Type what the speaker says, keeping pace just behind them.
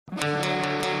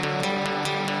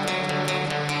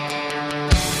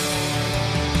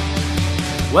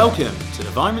Welcome to the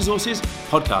Vine Resources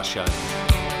podcast show.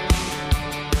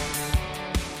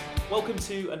 Welcome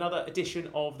to another edition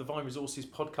of the Vine Resources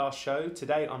podcast show.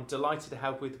 Today I'm delighted to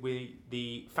have with me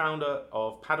the founder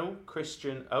of Paddle,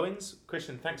 Christian Owens.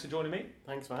 Christian, thanks for joining me.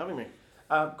 Thanks for having me.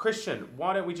 Christian,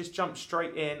 why don't we just jump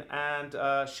straight in and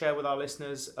share with our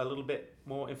listeners a little bit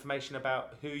more information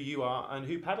about who you are and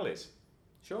who Paddle is?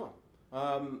 Sure.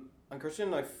 I'm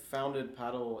Christian. I founded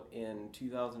Paddle in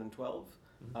 2012.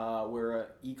 We're an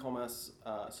e-commerce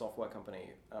software company.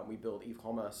 We build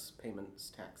e-commerce payments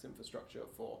tax infrastructure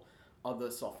for other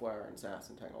software and SaaS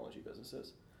and technology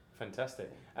businesses.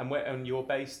 Fantastic. And you're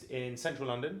based in central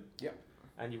London? Yep.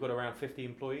 And you've got around 50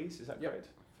 employees, is that Yep. correct?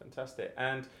 Fantastic.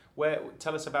 And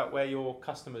tell us about where your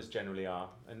customers generally are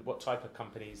and what type of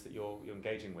companies that you're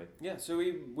engaging with. Yeah, so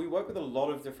we work with a lot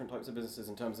of different types of businesses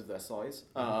in terms of their size.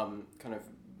 Kind of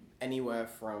anywhere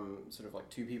from sort of like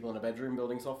 2 people in a bedroom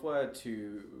building software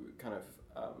to kind of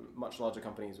much larger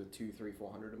companies with 200, 300,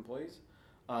 400 employees.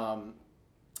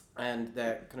 And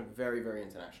they're kind of very, very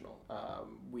international.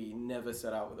 We never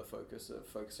set out with a focus of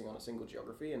focusing on a single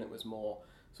geography, and it was more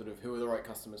sort of who are the right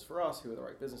customers for us, who are the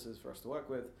right businesses for us to work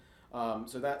with.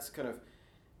 So that's kind of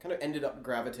ended up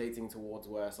gravitating towards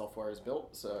where software is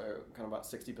built. So kind of about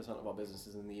 60% of our business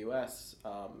is in the US.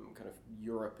 Kind of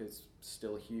Europe is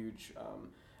still huge.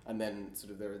 And then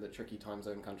sort of there are the tricky time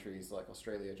zone countries like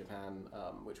Australia, Japan,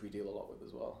 which we deal a lot with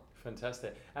as well.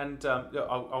 Fantastic. And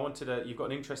I wanted to, you've got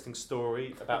an interesting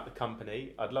story about the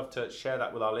company. I'd love to share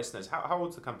that with our listeners. How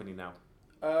old's the company now?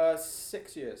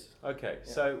 6 years. Okay,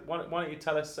 Yeah. So why don't you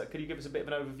tell us, could you give us a bit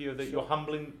of an overview of your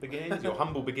humbling beginnings, your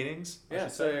humble beginnings? Yeah,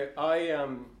 so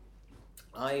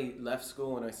I left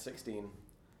school when I was 16,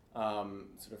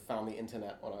 sort of found the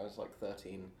internet when I was like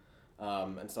 13,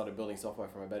 and started building software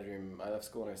from my bedroom. I left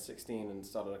school when I was 16 and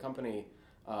started a company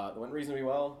that went reasonably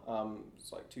well.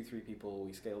 It's like 2-3 people.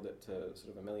 We scaled it to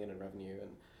sort of $1 million in revenue,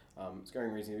 and it's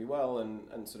going reasonably well.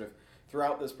 And sort of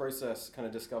throughout this process, kind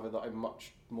of discovered that I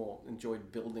much more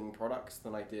enjoyed building products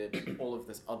than I did all of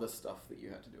this other stuff that you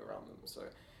had to do around them. So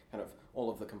kind of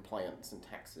all of the compliance and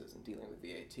taxes and dealing with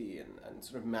VAT and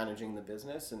sort of managing the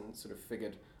business, and sort of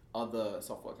figured other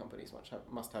software companies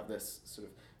must have this sort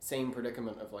of same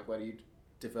predicament of like, where do you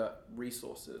divert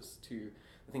resources to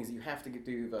the things that you have to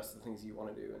do versus the things you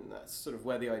want to do. And that's sort of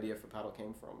where the idea for Paddle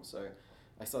came from. So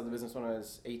I started the business when I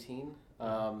was 18.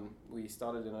 We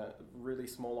started in a really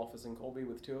small office in Colby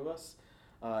with 2 of us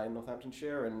in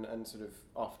Northamptonshire, and sort of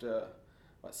after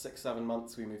about 6-7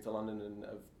 months we moved to London and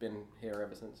have been here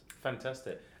ever since.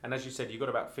 Fantastic. And as you said, you've got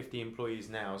about 50 employees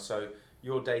now, so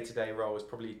your day-to-day role has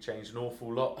probably changed an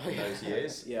awful lot in those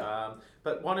years. Yeah.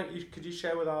 But could you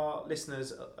share with our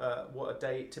listeners what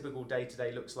typical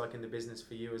day-to-day looks like in the business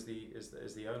for you as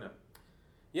the owner?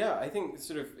 Yeah, I think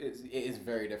sort of it is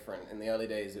very different. In the early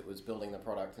days, it was building the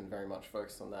product and very much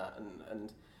focused on that.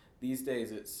 And these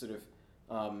days, it's sort of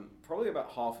probably about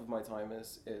half of my time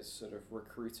is sort of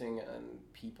recruiting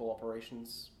and people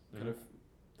operations kind of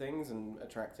things, and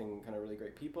attracting kind of really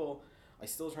great people. I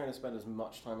still try to spend as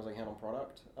much time as I can on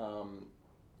product.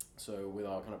 So with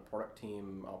our kind of product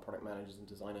team, our product managers and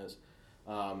designers,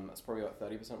 that's probably about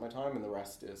 30% of my time, and the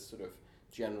rest is sort of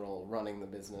general running the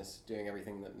business, doing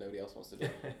everything that nobody else wants to do.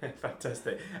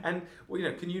 Fantastic. And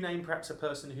can you name perhaps a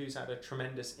person who's had a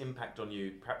tremendous impact on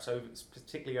you, perhaps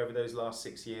particularly over those last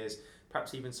 6 years,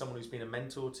 perhaps even someone who's been a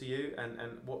mentor to you, and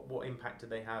what impact did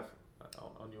they have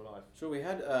on your life? Sure, we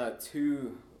had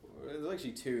 2. There's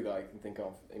actually 2 that I can think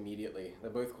of immediately. They're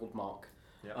both called Mark.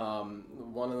 Yeah.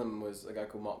 One of them was a guy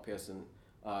called Mark Pearson,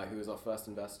 who was our first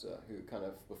investor, who kind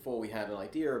of, before we had an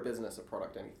idea, a business, a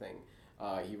product, anything,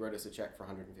 he wrote us a check for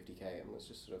 $150K and was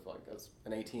just sort of like, as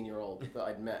an 18-year-old that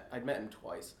I'd met him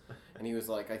twice, and he was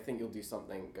like, I think you'll do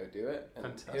something, go do it, and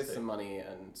Fantastic. Here's some money,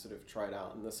 and sort of try it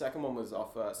out. And the second one was our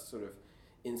first sort of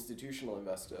institutional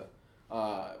investor,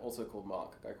 also called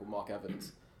Mark, a guy called Mark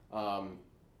Evans,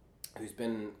 who's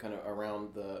been kind of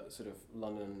around the sort of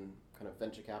London kind of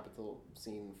venture capital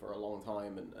scene for a long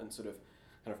time, and sort of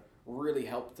kind of really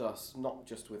helped us, not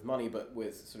just with money, but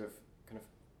with sort of kind of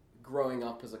growing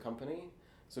up as a company,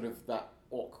 sort of that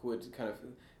awkward kind of,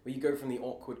 where you go from the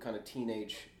awkward kind of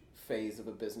teenage phase of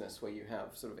a business where you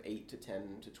have sort of 8 to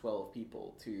 10 to 12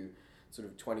 people to sort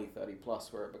of 20, 30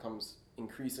 plus, where it becomes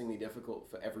increasingly difficult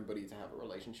for everybody to have a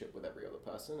relationship with every other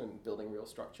person and building real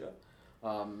structure.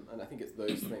 And I think it's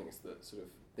those things that sort of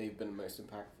they've been most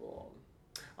impactful on.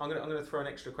 I'm going to throw an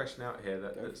extra question out here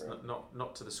that's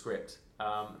not to the script.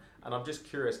 And I'm just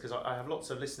curious, because I have lots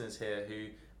of listeners here who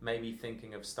may be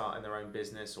thinking of starting their own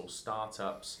business or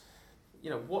startups.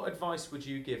 What advice would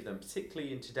you give them,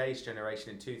 particularly in today's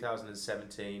generation in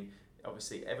 2017?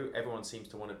 obviously everyone seems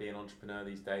to want to be an entrepreneur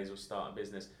these days or start a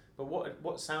business. But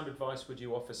what sound advice would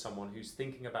you offer someone who's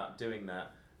thinking about doing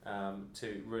that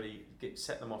to really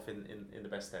set them off in the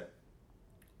best stead?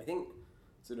 I think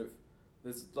sort of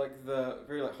there's like the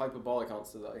very like hyperbolic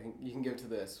answer that I think you can give to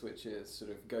this, which is sort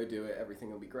of go do it,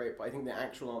 everything will be great. But I think the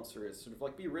actual answer is sort of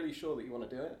like be really sure that you want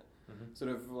to do it. Mm-hmm.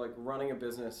 Sort of like running a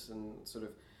business and sort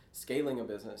of scaling a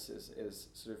business is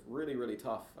sort of really, really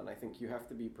tough. And I think you have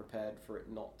to be prepared for it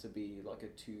not to be like a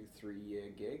 2-3 year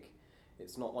gig.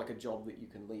 It's not like a job that you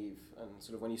can leave. And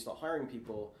sort of when you start hiring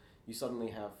people, you suddenly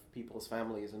have people's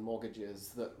families and mortgages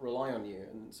that rely on you.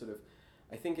 And sort of,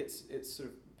 I think it's sort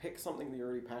of pick something that you're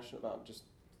really passionate about, just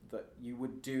that you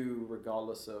would do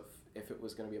regardless of if it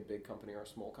was going to be a big company or a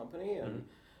small company.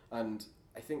 And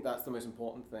I think that's the most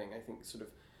important thing. I think sort of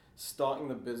starting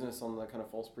the business on the kind of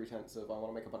false pretense of I want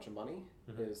to make a bunch of money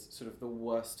is sort of the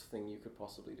worst thing you could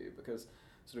possibly do, because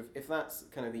sort of if that's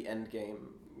kind of the end game,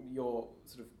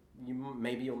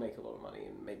 maybe you'll make a lot of money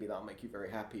and maybe that'll make you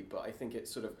very happy. But I think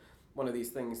it's sort of one of these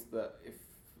things that if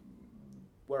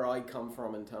where I come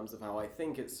from in terms of how I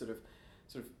think, it's sort of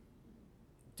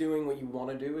doing what you want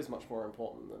to do is much more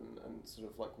important than sort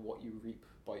of like what you reap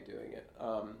by doing it.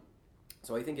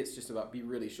 So I think it's just about be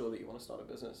really sure that you want to start a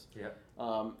business. Yeah.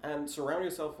 And surround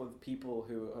yourself with people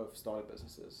who have started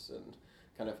businesses, and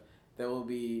kind of there will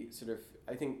be sort of,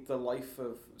 I think the life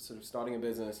of sort of starting a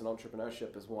business and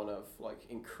entrepreneurship is one of like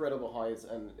incredible highs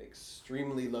and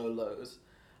extremely low lows.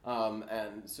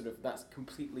 And sort of that's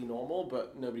completely normal,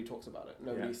 but nobody talks about it.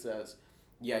 Nobody says,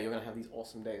 yeah, you're going to have these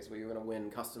awesome days where you're going to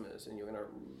win customers and you're going to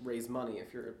raise money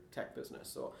if you're a tech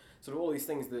business, or sort of all these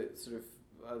things that sort of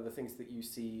the things that you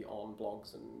see on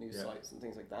blogs and news sites and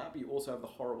things like that. But you also have the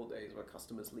horrible days where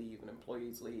customers leave and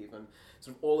employees leave, and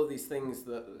sort of all of these things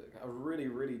that are really,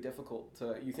 really difficult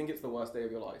to, you think it's the worst day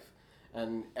of your life.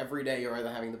 And every day you're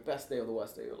either having the best day or the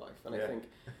worst day of your life. And I think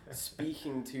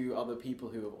speaking to other people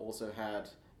who have also had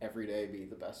every day be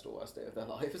the best or worst day of their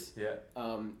lives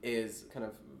is kind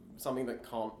of something that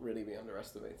can't really be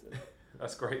underestimated.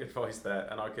 That's great advice there,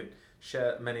 and I could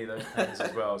share many of those pains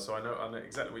as well. So I know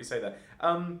exactly what you say there.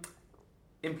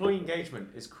 Employee engagement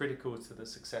is critical to the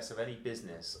success of any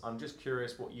business. I'm just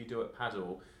curious what you do at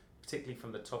Paddle, particularly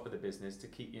from the top of the business, to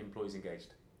keep your employees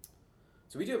engaged.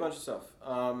 So we do a bunch of stuff.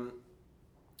 I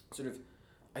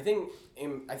think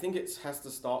it has to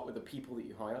start with the people that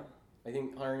you hire. I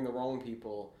think hiring the wrong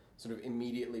people sort of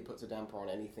immediately puts a damper on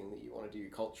anything that you want to do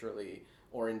culturally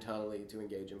or internally to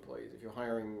engage employees. If you're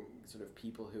hiring sort of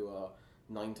people who are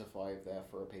 9 to 5 there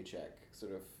for a paycheck,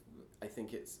 sort of, I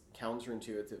think it's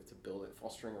counterintuitive to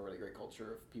fostering a really great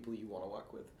culture of people you want to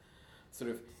work with. Sort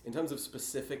of in terms of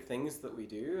specific things that we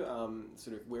do,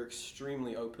 sort of we're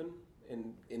extremely open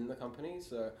in the company.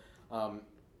 So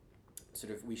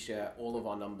sort of we share all of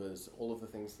our numbers, all of the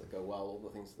things that go well, all the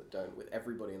things that don't, with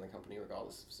everybody in the company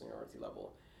regardless of seniority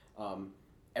level.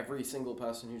 Every single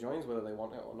person who joins, whether they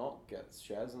want it or not, gets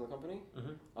shares in the company.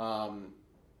 And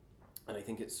I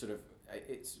think it's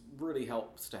really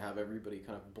helps to have everybody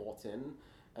kind of bought in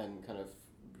and kind of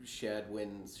shared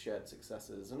wins, shared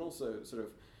successes, and also sort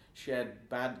of shared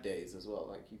bad days as well.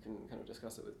 Like you can kind of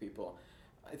discuss it with people.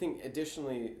 I think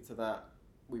additionally to that,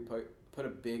 we put a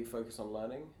big focus on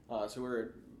learning. So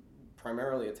we're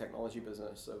primarily a technology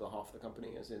business. Over half the company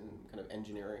is in kind of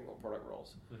engineering or product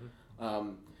roles.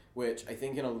 Which I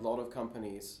think in a lot of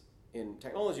companies in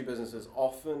technology businesses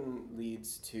often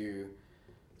leads to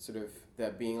sort of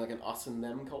there being like an us and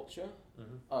them culture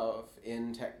of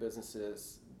in tech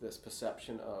businesses, this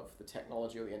perception of the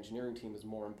technology or the engineering team is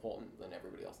more important than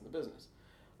everybody else in the business.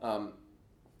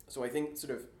 So I think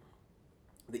sort of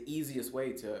the easiest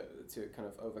way to kind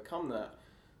of overcome that,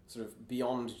 sort of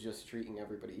beyond just treating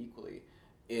everybody equally,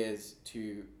 is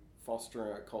to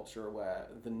foster a culture where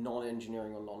the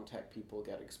non-engineering or non-tech people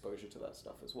get exposure to that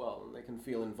stuff as well, and they can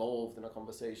feel involved in a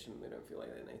conversation. They don't feel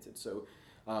alienated. So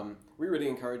we really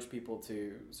encourage people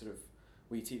to sort of,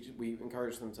 we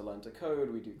encourage them to learn to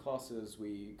code. We do classes.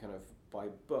 We kind of buy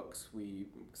books. We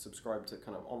subscribe to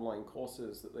kind of online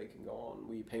courses that they can go on.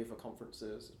 We pay for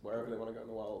conferences wherever they want to go in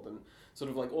the world, and sort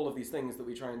of like all of these things that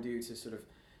we try and do to sort of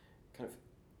kind of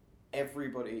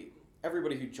everybody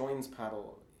who joins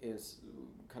Paddle is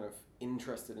kind of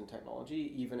interested in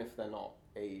technology, even if they're not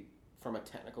from a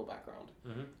technical background.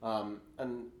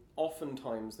 And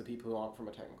oftentimes the people who aren't from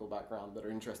a technical background that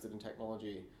are interested in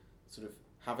technology sort of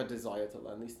have a desire to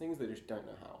learn these things, they just don't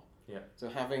know how. So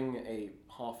having a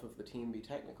half of the team be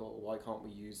technical, why can't we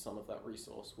use some of that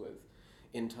resource with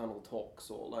internal talks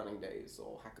or learning days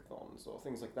or hackathons or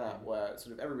things like that, where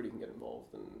sort of everybody can get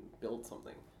involved and build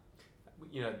something?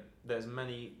 there's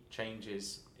many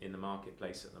changes in the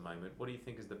marketplace at the moment. What do you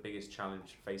think is the biggest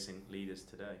challenge facing leaders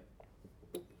today?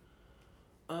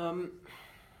 I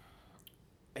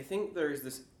think there is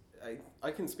this.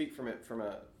 I can speak from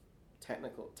a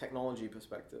technology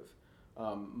perspective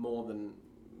more than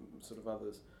sort of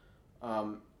others,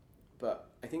 but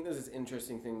I think there's this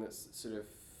interesting thing that's sort of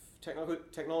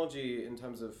technology in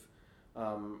terms of.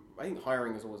 I think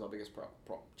hiring is always our biggest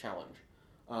challenge,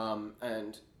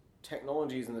 and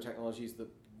technologies and the technologies that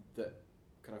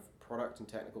kind of product and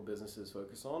technical businesses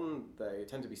focus on, they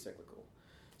tend to be cyclical.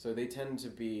 So there tends to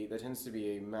be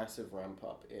a massive ramp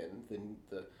up in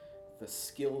the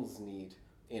skills need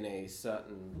in a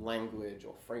certain language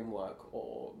or framework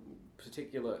or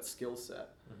particular skill set,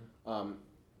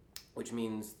 which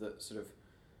means that sort of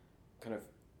kind of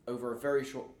over a very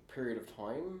short period of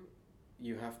time,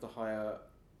 you have to hire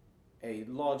a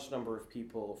large number of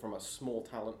people from a small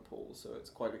talent pool, so it's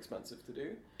quite expensive to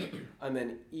do. And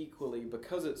then equally,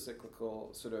 because it's cyclical,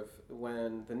 sort of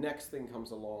when the next thing comes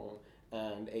along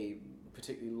and a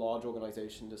particularly large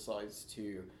organization decides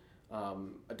to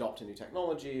adopt a new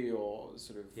technology or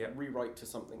sort of rewrite to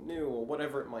something new or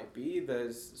whatever it might be,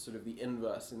 there's sort of the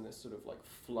inverse in this sort of like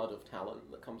flood of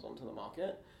talent that comes onto the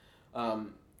market,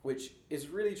 which is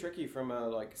really tricky from a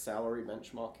like salary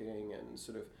benchmarking and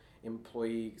sort of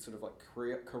employee sort of like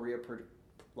career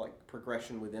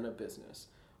progression within a business,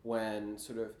 when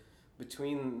sort of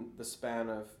between the span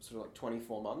of sort of like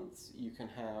 24 months, you can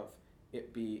have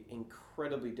it be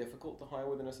incredibly difficult to hire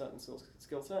within a certain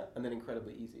skill set, and then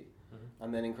incredibly easy,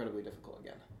 and then incredibly difficult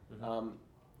again.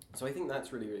 So I think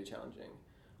that's really, really challenging.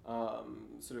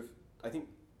 Sort of, I think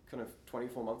kind of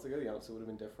 24 months ago, the answer would have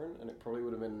been different, and it probably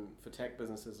would have been for tech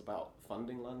businesses about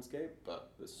funding landscape,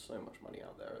 but there's so much money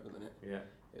out there at the minute. Yeah.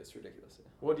 It's ridiculous. Yeah.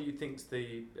 What do you think's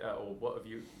or what have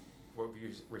you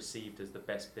received as the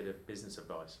best bit of business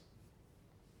advice?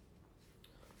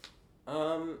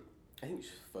 I think you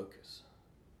should focus.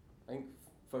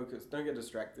 Focus. Don't get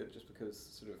distracted just because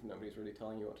sort of nobody's really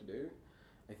telling you what to do.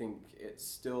 I think it's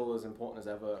still as important as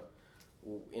ever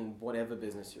in whatever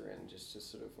business you're in. Just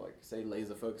sort of like say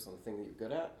laser focus on the thing that you're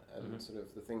good at and sort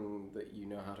of the thing that you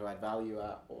know how to add value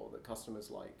at or that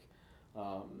customers like.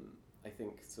 I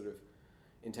think sort of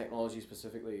in technology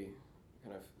specifically,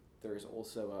 kind of there is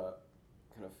also a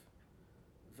kind of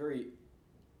very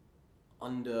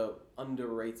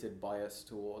underrated bias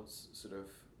towards sort of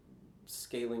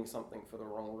scaling something for the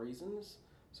wrong reasons,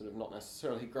 sort of not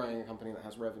necessarily growing a company that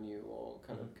has revenue or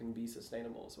kind of can be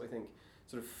sustainable. So I think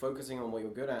sort of focusing on what you're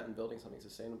good at and building something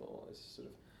sustainable is sort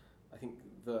of, I think,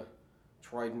 the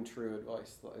tried and true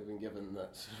advice that I've been given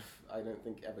that sort of I don't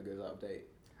think ever goes out of date.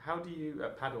 How do you,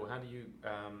 at Paddle,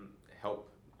 help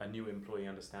a new employee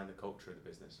understand the culture of the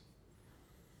business?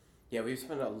 Yeah, we've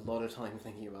spent a lot of time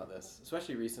thinking about this,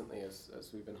 especially recently as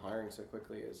we've been hiring so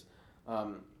quickly.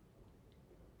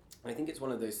 I think it's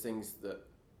one of those things that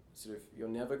sort of you're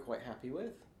never quite happy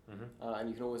with, and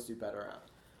you can always do better at.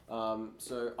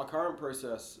 So our current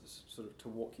process, sort of to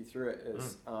walk you through it,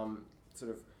 is sort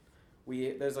of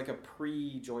there's like a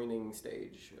pre-joining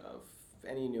stage of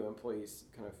any new employee's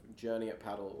kind of journey at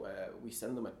Paddle where we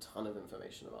send them a ton of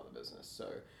information about the business. So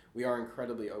we are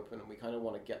incredibly open and we kind of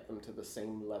want to get them to the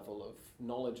same level of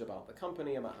knowledge about the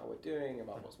company, about how we're doing,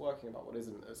 about what's working, about what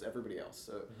isn't, as everybody else.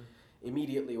 So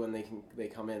immediately when they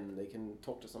come in, they can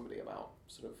talk to somebody about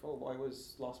sort of, oh, why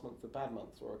was last month a bad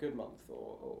month or a good month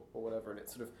or whatever, and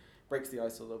it sort of breaks the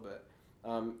ice a little bit.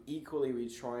 Equally, we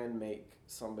try and make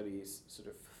somebody's sort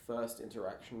of first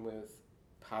interaction with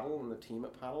Paddle and the team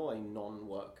at Paddle a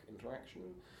non-work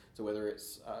interaction. So whether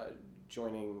it's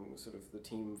joining sort of the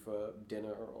team for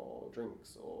dinner or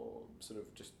drinks or sort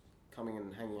of just coming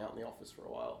and hanging out in the office for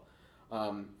a while,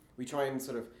 we try and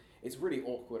sort of, it's really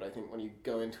awkward, I think, when you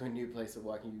go into a new place of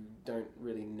work and you don't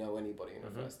really know anybody in the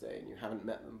first day and you haven't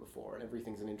met them before and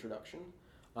everything's an introduction.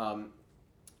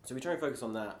 So we try and focus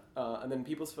on that. And then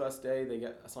people's first day, they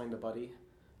get assigned a buddy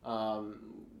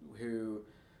who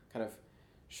kind of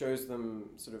shows them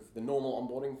sort of the normal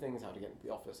onboarding things, how to get into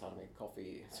the office, how to make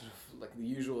coffee, sort of like the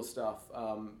usual stuff.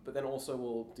 But then also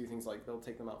we'll do things like they'll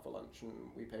take them out for lunch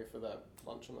and we pay for their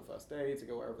lunch on the first day to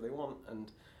go wherever they want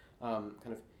and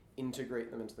kind of integrate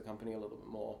them into the company a little bit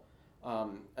more.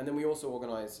 And then we also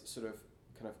organize sort of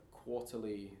kind of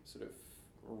quarterly sort of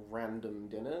random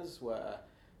dinners where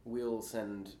we'll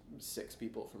send 6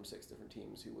 people from 6 different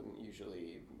teams who wouldn't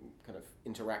usually kind of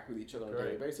interact with each other on a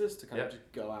daily basis to kind of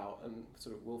just go out and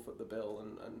sort of we'll foot the bill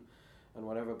and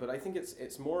whatever. But I think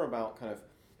it's more about kind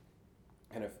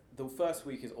of the first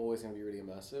week is always going to be really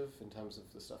immersive in terms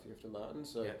of the stuff you have to learn.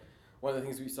 So one of the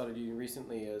things we started doing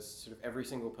recently is sort of every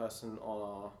single person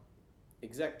on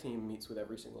exec team meets with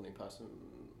every single new person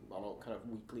on a kind of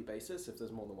weekly basis. If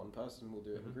there's more than one person, we'll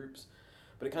do it in groups.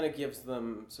 But it kind of gives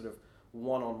them sort of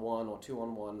one-on-one or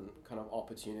two-on-one kind of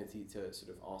opportunity to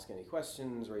sort of ask any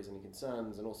questions, raise any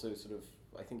concerns, and also sort of,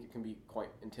 I think it can be quite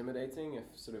intimidating if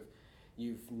sort of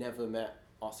you've never met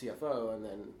our CFO and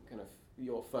then kind of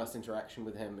your first interaction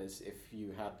with him is if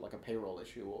you had like a payroll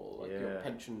issue or like your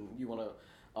pension, you want to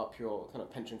up your kind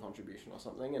of pension contribution or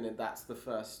something, and that's the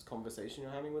first conversation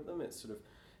you're having with them. It's sort of,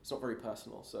 it's not very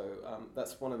personal. So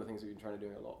that's one of the things we've been trying to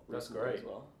do a lot recently as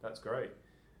well. That's great.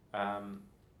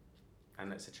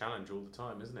 And it's a challenge all the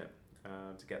time, isn't it,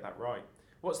 to get that right.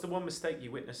 What's the one mistake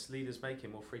you witness leaders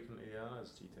making more frequently than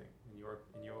others, do you think, in your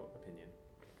opinion?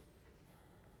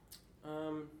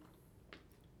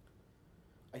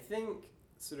 I think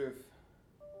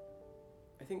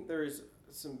there's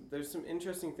some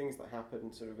interesting things that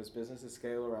happen sort of as businesses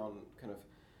scale around kind of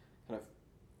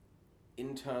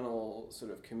internal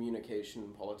sort of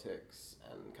communication, politics,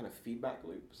 and kind of feedback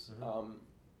loops.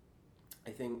 I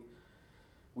think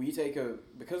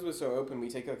because we're so open, we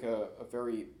take like a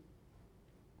very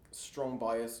strong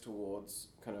bias towards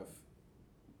kind of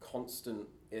constant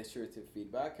iterative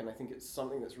feedback, and I think it's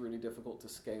something that's really difficult to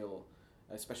scale,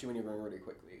 especially when you're growing really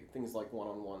quickly. Things like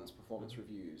one-on-ones, performance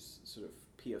reviews, sort of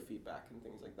peer feedback and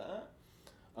things like that.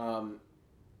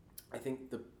 I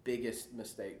think the biggest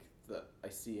mistake that I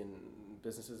see in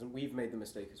businesses, and we've made the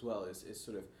mistake as well, is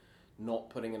sort of not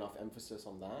putting enough emphasis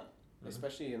on that,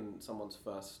 especially in someone's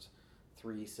first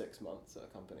 3-6 months at a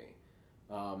company.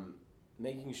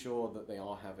 Making sure that they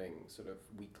are having sort of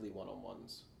weekly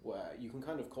one-on-ones where you can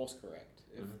kind of course correct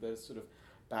if there's sort of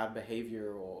bad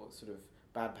behavior or sort of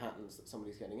bad patterns that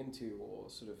somebody's getting into, or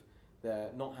sort of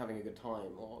they're not having a good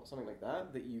time or something like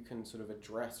that, that you can sort of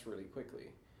address really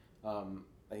quickly. I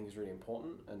think is really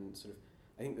important, and sort of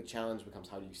I think the challenge becomes,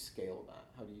 how do you scale that?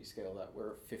 How do you scale that?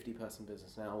 We're a 50-person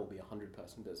business now, we'll be a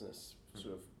 100-person business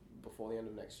sort of before the end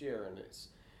of next year, and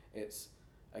it's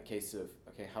a case of,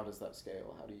 okay, how does that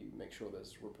scale? How do you make sure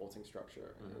there's reporting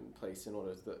structure in place in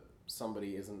order that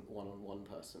somebody isn't one-on-one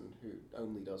person who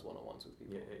only does one-on-ones with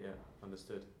people? Yeah,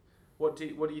 understood. What do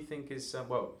you think is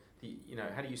how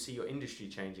do you see your industry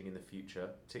changing in the future,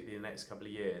 particularly in the next couple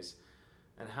of years,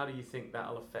 and how do you think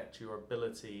that'll affect your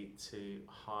ability to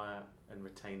hire and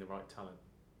retain the right talent?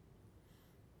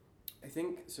 I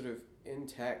think sort of in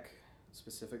tech,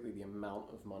 specifically, the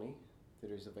amount of money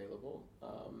that is available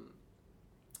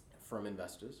from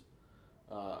investors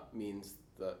means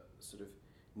that sort of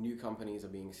new companies are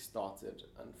being started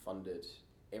and funded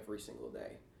every single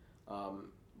day,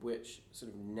 which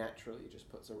sort of naturally just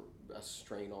puts a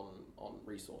strain on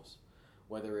resource,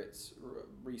 whether it's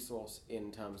resource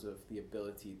in terms of the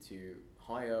ability to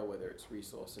hire, whether it's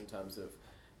resource in terms of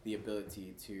the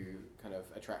ability to kind of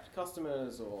attract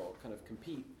customers or kind of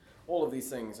compete, all of these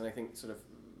things. And I think sort of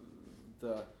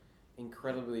the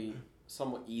incredibly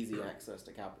somewhat easy access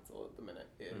to capital at the minute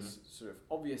is sort of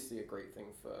obviously a great thing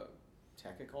for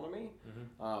tech economy,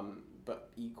 but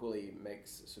equally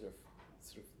makes sort of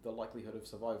the likelihood of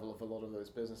survival of a lot of those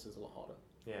businesses a lot harder.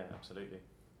 Yeah, absolutely.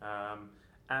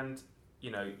 And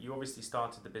you obviously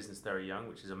started the business very young,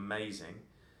 which is amazing.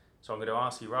 So I'm going to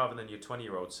ask you, rather than your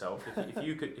 20-year-old self, if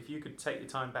you could take your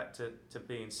time back to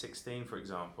being 16, for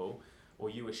example, or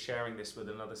you were sharing this with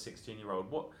another 16-year-old,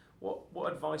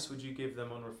 what advice would you give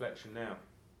them on reflection now?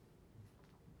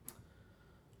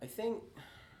 I think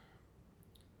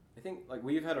like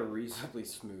we've had a reasonably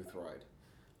smooth ride,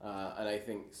 and I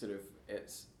think sort of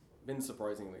it's been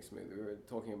surprisingly smooth. We were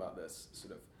talking about this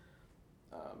sort of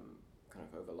kind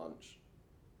of over lunch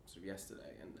sort of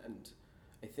yesterday, and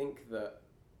I think that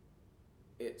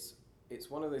it's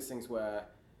one of those things where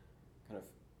kind of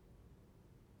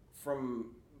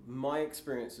from my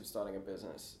experience of starting a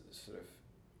business, sort of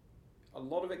a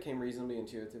lot of it came reasonably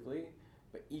intuitively,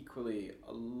 but equally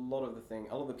a lot of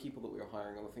the people that we were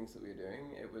hiring, all the things that we were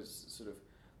doing, it was sort of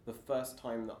the first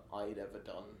time that I'd ever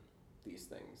done these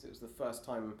things. It was the first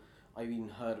time I've even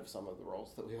heard of some of the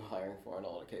roles that we were hiring for in a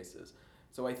lot of cases.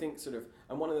 So I think sort of,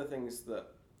 and one of the things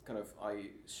that kind of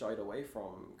I shied away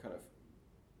from kind of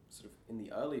sort of in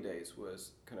the early days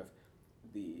was kind of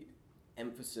the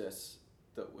emphasis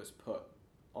that was put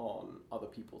on other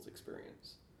people's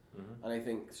experience. And I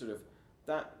think sort of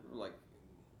that, like,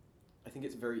 I think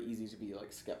it's very easy to be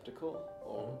like skeptical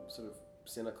or sort of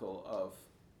cynical of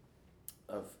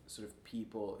sort of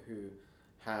people who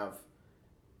have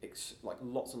like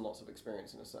lots and lots of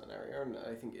experience in a certain area, and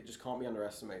I think it just can't be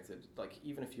underestimated. Like,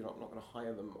 even if you're not going to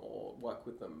hire them or work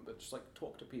with them, but just like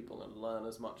talk to people and learn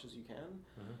as much as you can.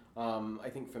 I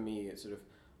think for me, it's sort of,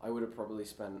 I would have probably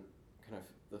spent kind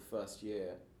of the first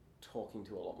year talking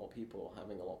to a lot more people,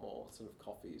 having a lot more sort of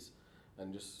coffees,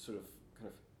 and just sort of kind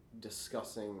of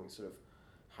discussing sort of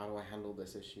how do I handle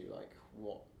this issue? Like,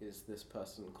 what is this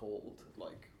person called?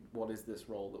 Like, what is this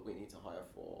role that we need to hire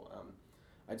for?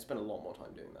 I'd spend a lot more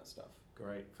time doing that stuff.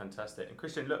 Great, fantastic. And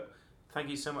Christian, look, thank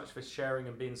you so much for sharing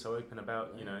and being so open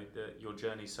about your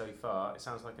journey so far. It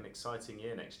sounds like an exciting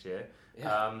year next year.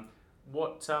 Yeah.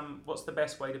 What's the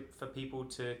best way for people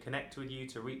to connect with you,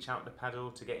 to reach out to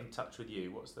Paddle, to get in touch with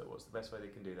you? What's the best way they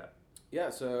can do that? Yeah,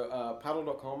 so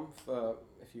paddle.com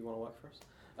if you want to work for us.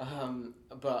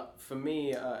 But for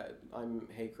me, I'm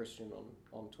Hey Christian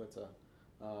on Twitter.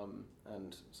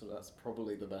 And so that's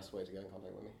probably the best way to get in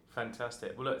contact with me.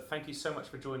 Fantastic. Well, look, thank you so much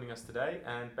for joining us today,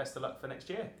 and best of luck for next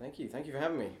year. Thank you for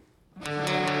having me.